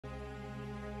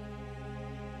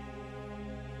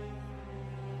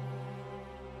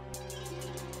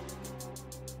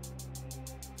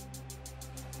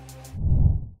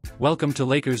Welcome to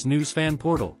Lakers News Fan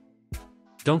Portal.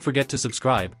 Don't forget to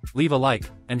subscribe, leave a like,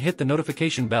 and hit the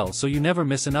notification bell so you never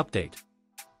miss an update.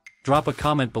 Drop a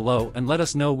comment below and let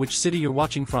us know which city you're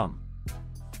watching from.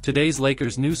 Today's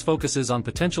Lakers news focuses on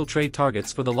potential trade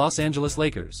targets for the Los Angeles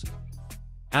Lakers.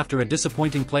 After a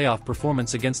disappointing playoff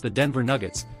performance against the Denver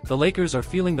Nuggets, the Lakers are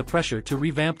feeling the pressure to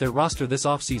revamp their roster this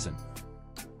offseason.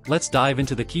 Let's dive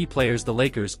into the key players the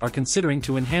Lakers are considering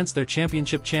to enhance their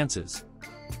championship chances.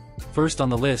 First on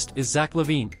the list is Zach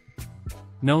LaVine.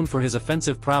 Known for his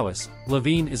offensive prowess,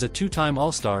 LaVine is a two-time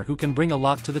All-Star who can bring a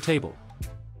lot to the table.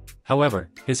 However,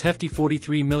 his hefty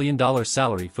 $43 million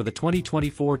salary for the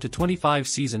 2024-25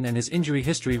 season and his injury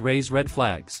history raise red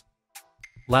flags.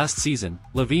 Last season,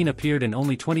 LaVine appeared in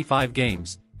only 25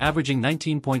 games, averaging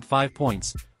 19.5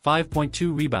 points,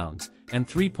 5.2 rebounds, and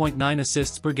 3.9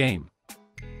 assists per game.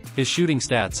 His shooting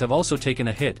stats have also taken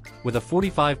a hit, with a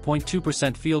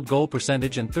 45.2% field goal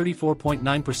percentage and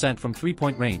 34.9% from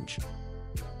three-point range.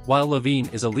 While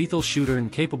LaVine is a lethal shooter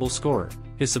and capable scorer,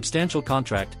 his substantial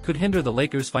contract could hinder the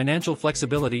Lakers' financial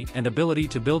flexibility and ability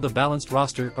to build a balanced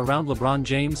roster around LeBron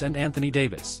James and Anthony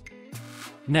Davis.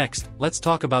 Next, let's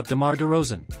talk about DeMar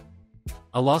DeRozan.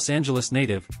 A Los Angeles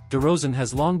native, DeRozan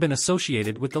has long been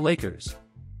associated with the Lakers.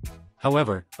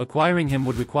 However, acquiring him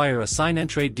would require a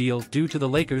sign-and-trade deal due to the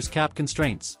Lakers' cap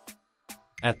constraints.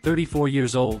 At 34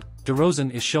 years old, DeRozan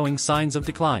is showing signs of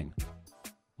decline.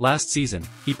 Last season,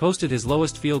 he posted his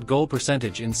lowest field goal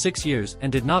percentage in 6 years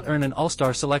and did not earn an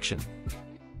All-Star selection.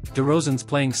 DeRozan's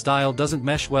playing style doesn't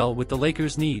mesh well with the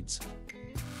Lakers' needs.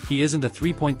 He isn't a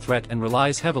three-point threat and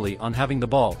relies heavily on having the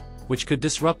ball, which could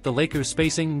disrupt the Lakers'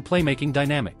 spacing and playmaking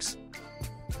dynamics.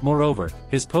 Moreover,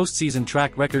 his postseason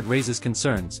track record raises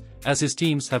concerns, as his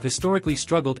teams have historically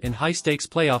struggled in high-stakes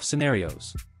playoff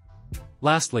scenarios.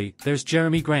 Lastly, there's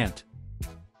Jeremy Grant.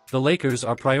 The Lakers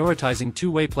are prioritizing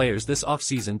two-way players this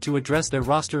offseason to address their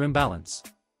roster imbalance.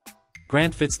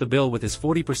 Grant fits the bill with his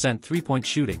 40% three-point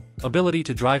shooting, ability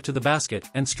to drive to the basket,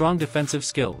 and strong defensive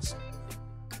skills.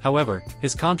 However,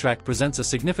 his contract presents a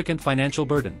significant financial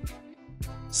burden.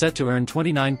 Set to earn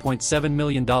 $29.7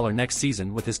 million next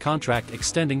season with his contract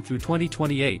extending through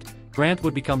 2028, Grant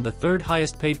would become the third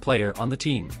highest-paid player on the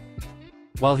team.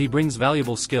 While he brings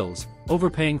valuable skills,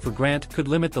 overpaying for Grant could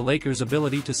limit the Lakers'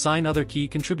 ability to sign other key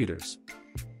contributors.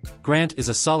 Grant is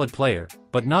a solid player,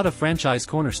 but not a franchise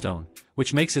cornerstone,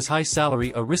 which makes his high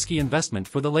salary a risky investment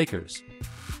for the Lakers.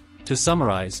 To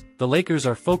summarize, the Lakers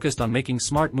are focused on making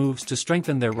smart moves to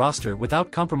strengthen their roster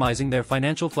without compromising their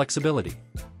financial flexibility.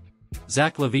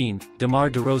 Zach LaVine, DeMar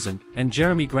DeRozan, and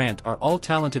Jeremy Grant are all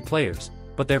talented players,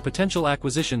 but their potential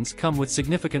acquisitions come with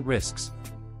significant risks.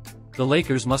 The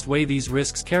Lakers must weigh these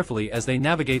risks carefully as they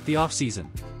navigate the offseason.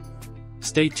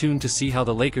 Stay tuned to see how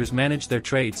the Lakers manage their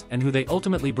trades and who they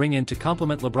ultimately bring in to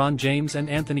complement LeBron James and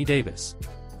Anthony Davis.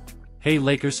 Hey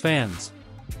Lakers fans!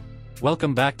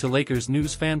 Welcome back to Lakers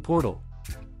News Fan Portal.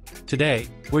 Today,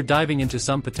 we're diving into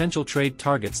some potential trade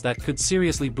targets that could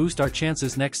seriously boost our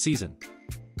chances next season.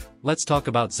 Let's talk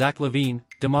about Zach LaVine,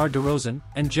 DeMar DeRozan,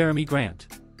 and Jeremy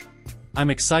Grant. I'm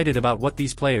excited about what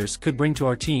these players could bring to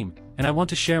our team, and I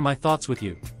want to share my thoughts with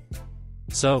you.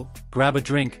 So, grab a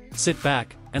drink, sit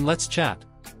back, and let's chat.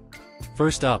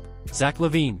 First up, Zach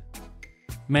LaVine.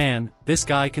 Man, this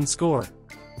guy can score.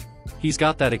 He's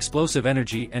got that explosive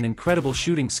energy and incredible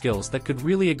shooting skills that could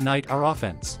really ignite our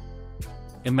offense.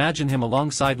 Imagine him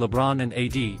alongside LeBron and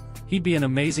AD, he'd be an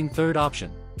amazing third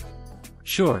option.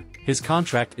 Sure, his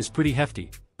contract is pretty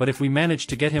hefty, but if we manage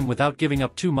to get him without giving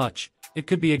up too much, it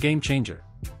could be a game-changer.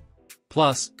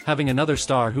 Plus, having another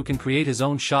star who can create his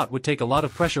own shot would take a lot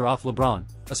of pressure off LeBron,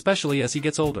 especially as he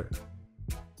gets older.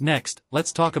 Next,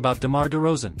 let's talk about DeMar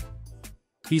DeRozan.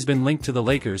 He's been linked to the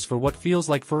Lakers for what feels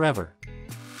like forever.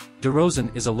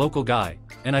 DeRozan is a local guy,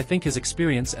 and I think his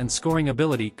experience and scoring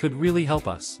ability could really help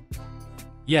us.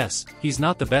 Yes, he's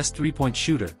not the best three-point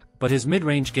shooter, but his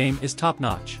mid-range game is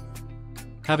top-notch.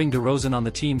 Having DeRozan on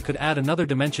the team could add another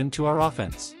dimension to our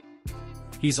offense.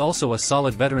 He's also a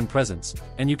solid veteran presence,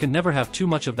 and you can never have too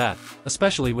much of that,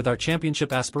 especially with our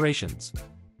championship aspirations.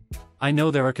 I know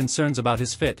there are concerns about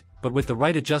his fit, but with the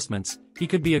right adjustments, he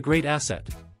could be a great asset.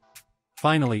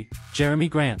 Finally, Jeremy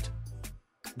Grant.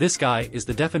 This guy is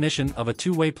the definition of a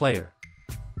two-way player.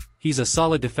 He's a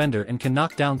solid defender and can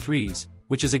knock down threes,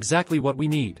 which is exactly what we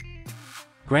need.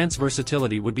 Grant's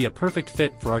versatility would be a perfect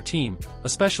fit for our team,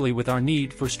 especially with our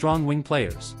need for strong wing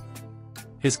players.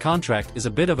 His contract is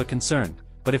a bit of a concern,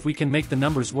 but if we can make the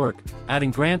numbers work, adding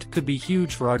Grant could be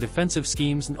huge for our defensive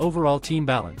schemes and overall team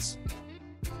balance.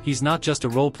 He's not just a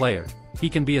role player, he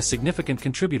can be a significant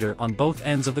contributor on both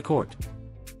ends of the court.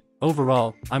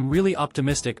 Overall, I'm really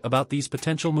optimistic about these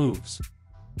potential moves.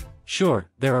 Sure,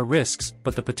 there are risks,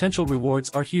 but the potential rewards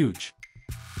are huge.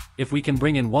 If we can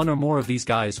bring in one or more of these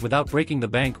guys without breaking the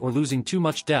bank or losing too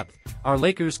much depth, our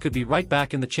Lakers could be right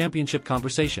back in the championship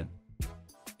conversation.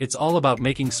 It's all about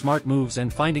making smart moves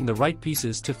and finding the right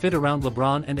pieces to fit around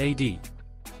LeBron and AD.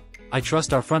 I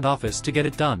trust our front office to get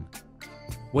it done.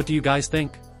 What do you guys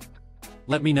think?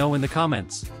 Let me know in the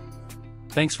comments.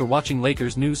 Thanks for watching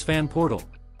Lakers News Fan Portal.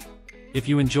 If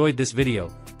you enjoyed this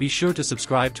video, be sure to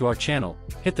subscribe to our channel,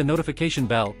 hit the notification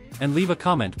bell, and leave a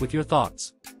comment with your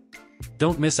thoughts.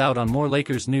 Don't miss out on more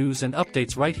Lakers news and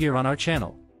updates right here on our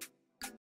channel.